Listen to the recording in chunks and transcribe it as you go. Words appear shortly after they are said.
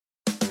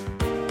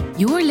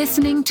You're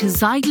listening to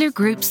Zeidler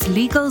Group's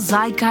Legal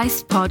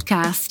Zeitgeist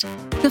podcast,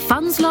 the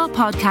Funds Law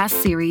podcast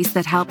series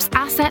that helps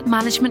asset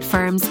management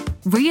firms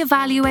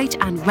reevaluate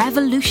and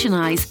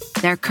revolutionise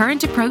their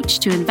current approach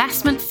to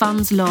investment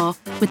funds law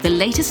with the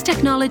latest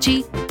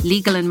technology,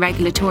 legal and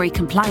regulatory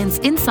compliance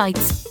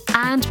insights,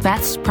 and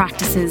best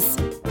practices.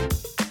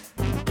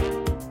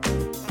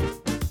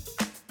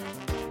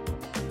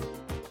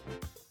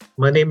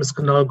 My name is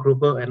Kunal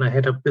Gruber and I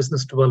head up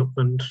business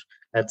development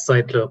at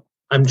Zeidler.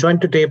 I'm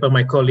joined today by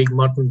my colleague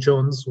Martin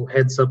Jones, who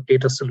heads up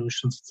data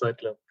solutions at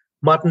Zeidler.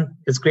 Martin,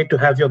 it's great to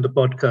have you on the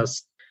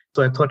podcast.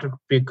 So I thought it would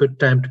be a good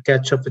time to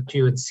catch up with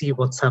you and see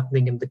what's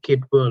happening in the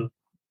KID world.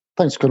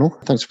 Thanks, Kunal.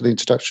 Thanks for the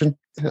introduction.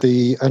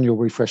 The annual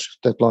refresh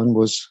deadline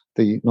was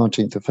the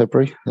 19th of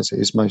February, as it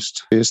is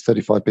most years,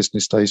 35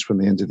 business days from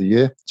the end of the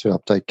year to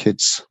update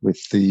KIDs with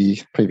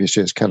the previous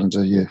year's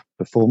calendar year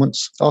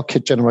performance. Our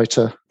KID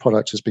Generator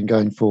product has been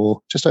going for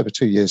just over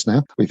 2 years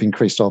now. We've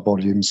increased our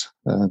volumes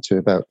to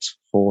about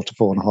 4,000 to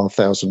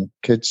 4,500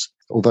 KIDs.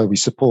 Although we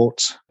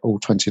support all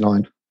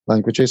 29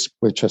 languages,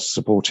 we're just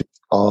supporting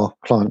our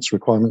clients'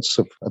 requirements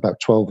of about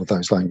 12 of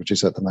those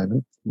languages at the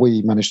moment.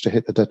 We managed to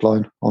hit the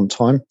deadline on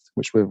time,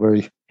 which we're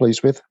very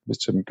pleased with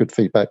some good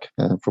feedback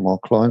from our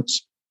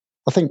clients.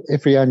 I think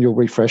every annual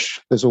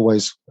refresh, there's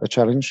always a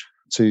challenge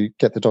to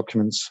get the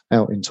documents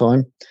out in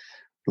time.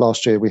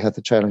 Last year, we had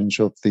the challenge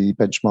of the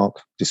benchmark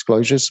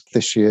disclosures.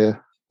 This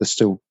year, there's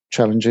still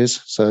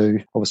challenges. So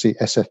obviously,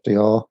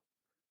 SFDR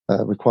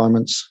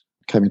requirements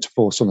came into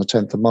force on the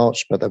 10th of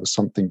March, but that was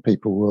something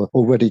people were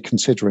already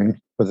considering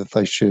whether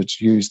they should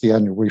use the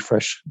annual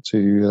refresh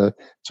to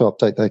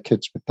update their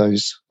KIDs with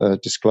those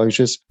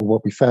disclosures.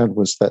 What we found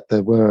was that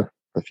there were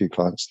a few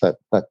clients that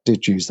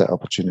did use that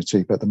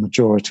opportunity, but the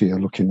majority are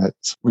looking at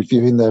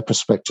reviewing their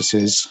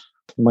prospectuses,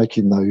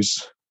 making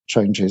those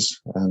changes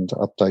and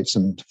updates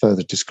and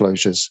further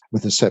disclosures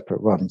with a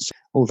separate runs.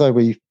 Although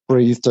we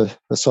breathed a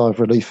sigh of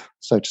relief,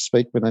 so to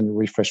speak, when annual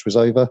refresh was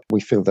over,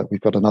 we feel that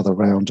we've got another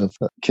round of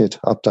KID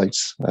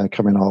updates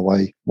coming our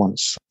way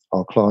once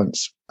our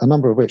clients, a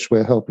number of which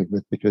we're helping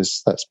with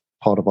because that's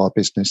part of our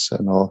business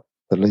and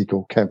the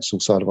legal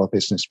counsel side of our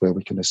business where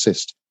we can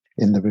assist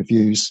in the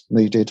reviews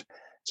needed.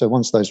 So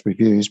once those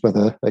reviews,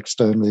 whether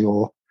externally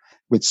or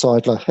with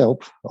Zeidler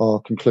help,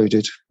 are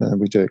concluded,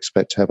 we do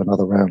expect to have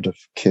another round of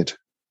KID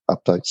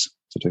updates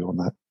to do on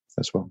that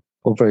as well,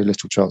 or very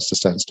little chance to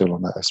stand still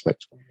on that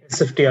aspect.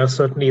 SFDR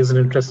certainly is an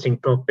interesting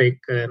topic,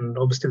 and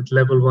obviously the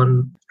level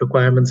 1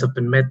 requirements have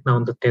been met now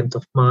on the 10th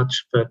of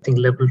March, but I think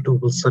level 2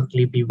 will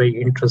certainly be very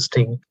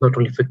interesting, not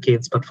only for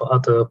KIDs, but for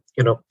other,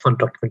 fund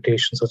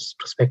documentation such as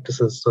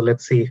prospectuses. So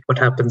let's see what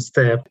happens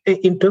there.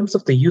 In terms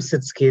of the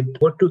UCITS KID,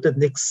 what do the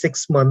next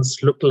 6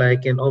 months look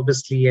like? And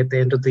obviously at the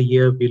end of the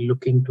year, we're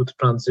looking to the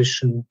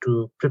transition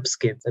to PRIPS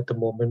KID at the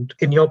moment.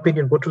 In your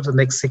opinion, what do the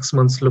next 6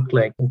 months look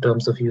like in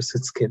terms of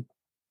UCITS KID?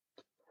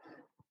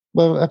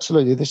 Well,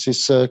 absolutely. This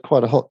is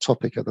quite a hot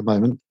topic at the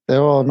moment.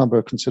 There are a number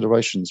of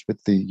considerations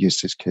with the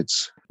UCITS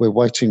KIDs. We're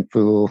waiting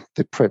for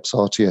the PRIPS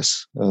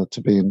RTS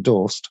to be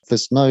endorsed.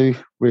 There's no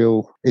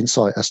real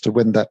insight as to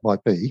when that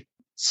might be.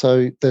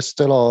 So there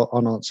still are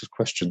unanswered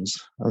questions.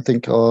 I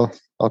think our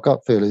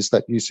gut feel is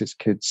that UCITS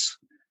KIDs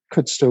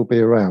could still be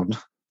around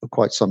for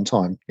quite some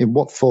time. In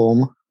what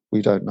form,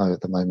 we don't know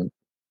at the moment.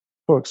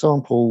 For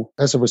example,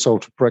 as a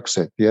result of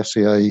Brexit, the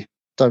FCA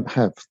don't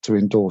have to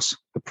endorse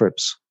the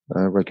PRIPS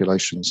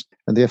regulations.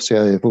 And the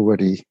FCA have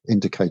already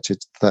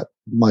indicated that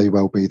may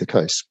well be the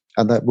case.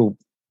 And that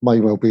may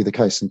well be the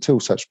case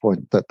until such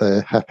point that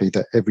they're happy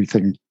that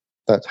everything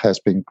that has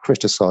been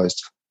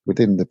criticised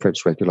within the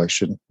PRIPS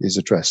regulation is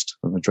addressed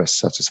and addressed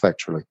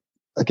satisfactorily.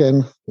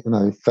 Again,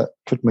 that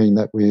could mean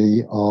that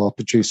we are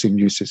producing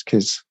UCITS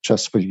KIDs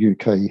just for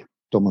UK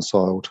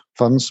domiciled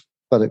funds,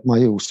 but it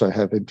may also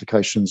have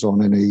implications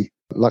on any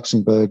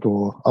Luxembourg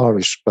or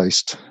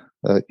Irish-based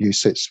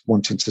UCITS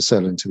wanting to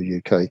sell into the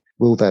UK.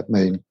 Will that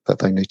mean that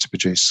they need to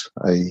produce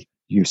a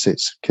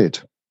UCITS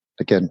KID?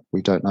 Again,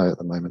 we don't know at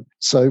the moment.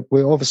 So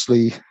we're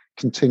obviously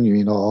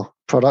continuing our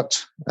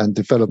product and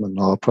development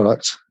of our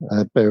product,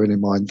 bearing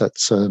in mind that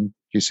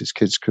UCITS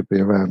KIDs could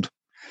be around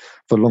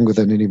for longer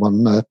than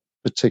anyone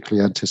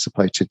particularly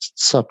anticipated,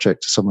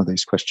 subject to some of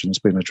these questions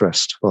being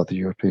addressed by the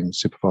European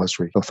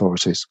supervisory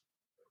authorities.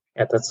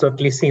 Yeah, that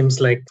certainly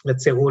seems like,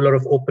 let's say, a whole lot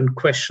of open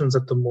questions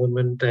at the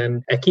moment.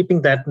 And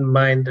keeping that in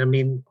mind,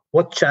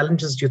 what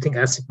challenges do you think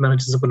asset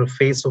managers are going to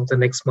face over the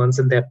next months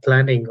in their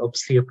planning?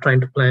 Obviously, you're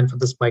trying to plan for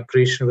this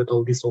migration with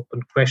all these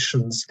open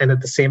questions. And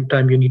at the same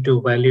time, you need to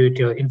evaluate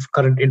your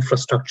current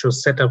infrastructure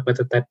setup,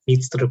 whether that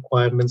meets the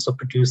requirements of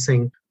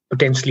producing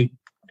potentially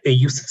a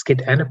UCITS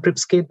KID and a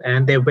PRIPS KID,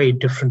 and they're very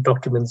different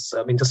documents.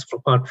 Just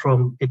apart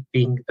from it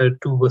being a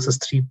 2 versus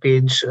 3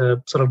 page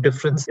sort of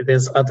difference,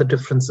 there's other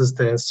differences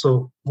there.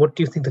 So what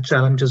do you think the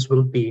challenges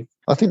will be?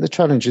 I think the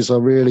challenges are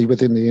really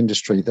within the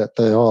industry, that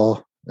there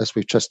are as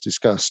we've just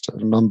discussed,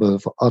 a number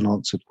of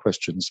unanswered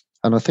questions.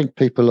 And I think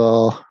people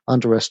are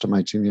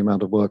underestimating the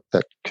amount of work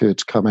that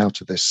could come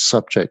out of this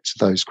subject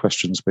to those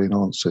questions being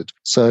answered.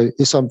 So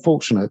it's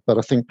unfortunate, but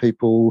I think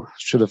people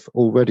should have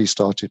already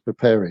started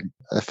preparing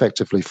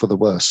effectively for the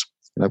worst.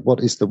 What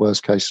is the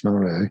worst case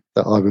scenario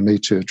that I will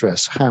need to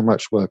address? How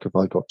much work have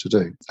I got to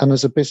do? And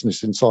as a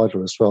business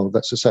insider as well,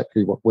 that's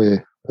exactly what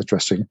we're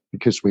addressing,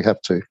 because we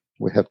have to.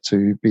 We have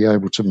to be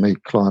able to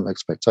meet client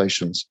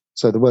expectations.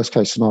 So the worst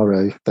case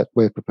scenario that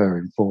we're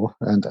preparing for,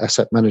 and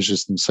asset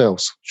managers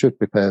themselves should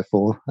prepare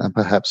for, and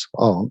perhaps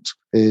aren't,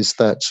 is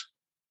that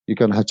you're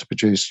going to have to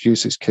produce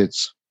UCITS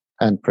kits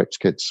and PRIPS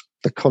kits.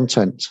 The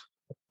content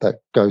that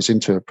goes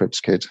into a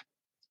PRIPS kit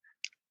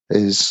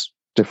is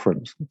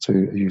different to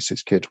a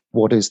UCITS kit.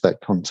 What is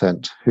that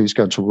content? Who's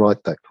going to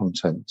write that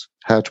content?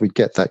 How do we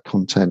get that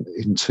content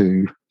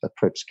into a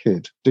PRIPS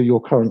kit? Do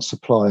your current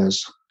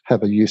suppliers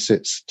have a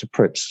UCITS to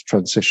PRIPS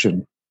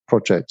transition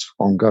project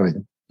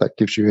ongoing that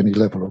gives you any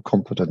level of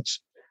confidence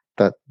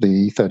that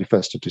the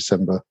 31st of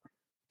December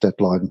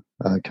deadline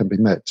can be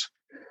met?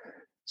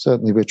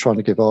 Certainly, we're trying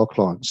to give our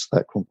clients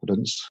that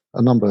confidence.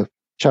 A number of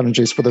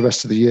challenges for the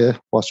rest of the year,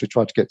 whilst we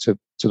try to get to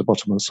the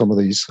bottom of some of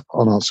these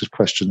unanswered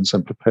questions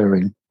and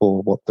preparing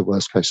for what the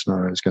worst case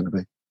scenario is going to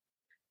be.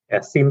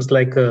 Yeah, seems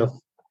like a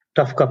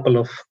tough couple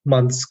of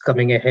months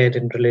coming ahead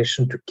in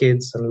relation to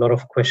kids, and a lot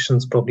of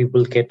questions probably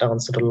will get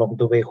answered along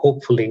the way,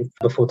 hopefully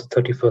before the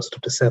 31st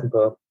of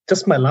December.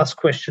 Just my last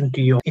question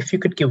to you, if you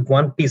could give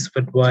one piece of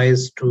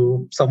advice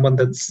to someone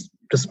that's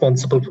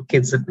responsible for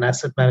kids at an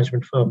asset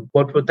management firm,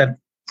 what would that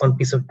one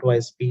piece of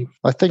advice be?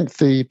 I think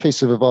the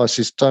piece of advice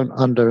is don't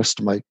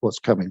underestimate what's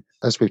coming,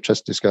 as we've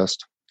just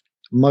discussed.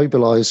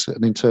 Mobilise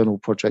an internal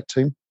project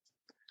team,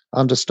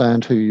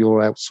 understand who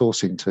you're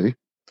outsourcing to,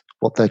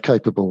 what they're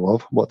capable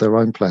of, what their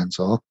own plans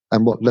are,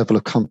 and what level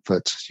of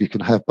comfort you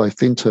can have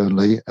both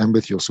internally and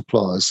with your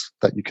suppliers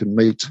that you can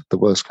meet the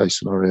worst case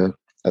scenario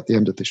at the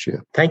end of this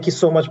year. Thank you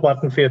so much,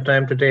 Martin, for your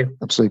time today.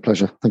 Absolute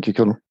pleasure. Thank you,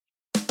 Colin.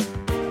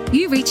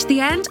 You reached the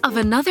end of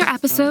another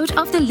episode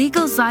of the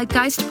Legal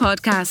Zeitgeist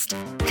podcast.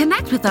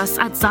 Connect with us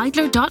at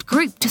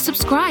zeidler.group to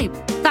subscribe.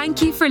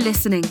 Thank you for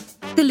listening.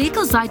 The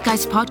Legal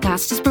Zeitgeist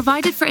podcast is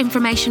provided for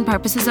information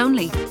purposes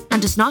only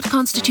and does not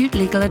constitute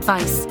legal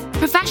advice.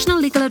 Professional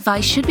legal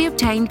advice should be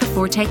obtained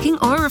before taking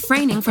or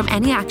refraining from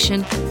any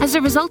action as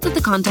a result of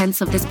the contents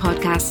of this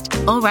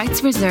podcast. All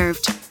rights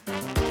reserved.